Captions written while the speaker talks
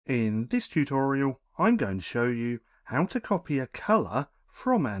In this tutorial, I'm going to show you how to copy a colour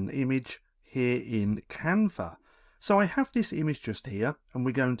from an image here in Canva. So I have this image just here, and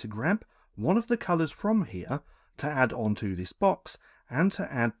we're going to grab one of the colours from here to add onto this box and to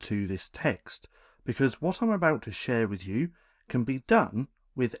add to this text, because what I'm about to share with you can be done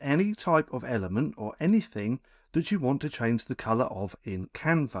with any type of element or anything that you want to change the colour of in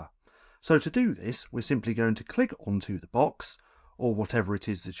Canva. So to do this, we're simply going to click onto the box, or whatever it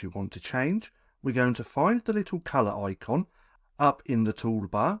is that you want to change. We're going to find the little colour icon up in the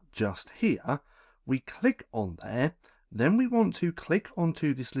toolbar just here. We click on there, then we want to click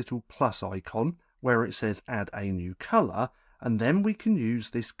onto this little plus icon where it says add a new colour, and then we can use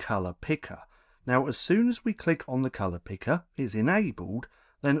this colour picker. Now as soon as we click on the colour picker, it's enabled,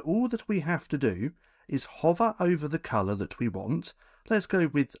 then all that we have to do is hover over the colour that we want. Let's go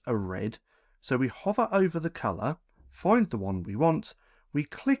with a red. So we hover over the colour, find the one we want, we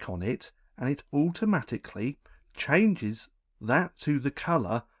click on it, and it automatically changes that to the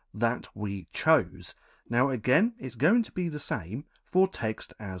colour that we chose. Now again, it's going to be the same for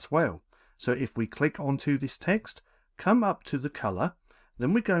text as well. So if we click onto this text, come up to the colour,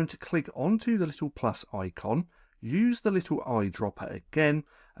 then we're going to click onto the little plus icon, use the little eyedropper again,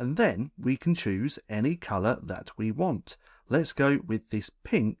 and then we can choose any colour that we want. Let's go with this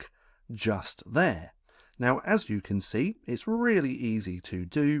pink just there. Now as you can see, it's really easy to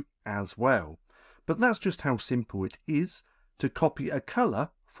do as well. But that's just how simple it is to copy a colour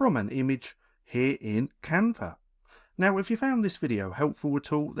from an image here in Canva. Now if you found this video helpful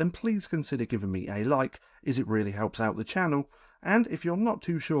at all, then please consider giving me a like, as it really helps out the channel. And if you're not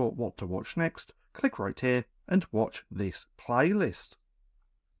too sure what to watch next, click right here and watch this playlist.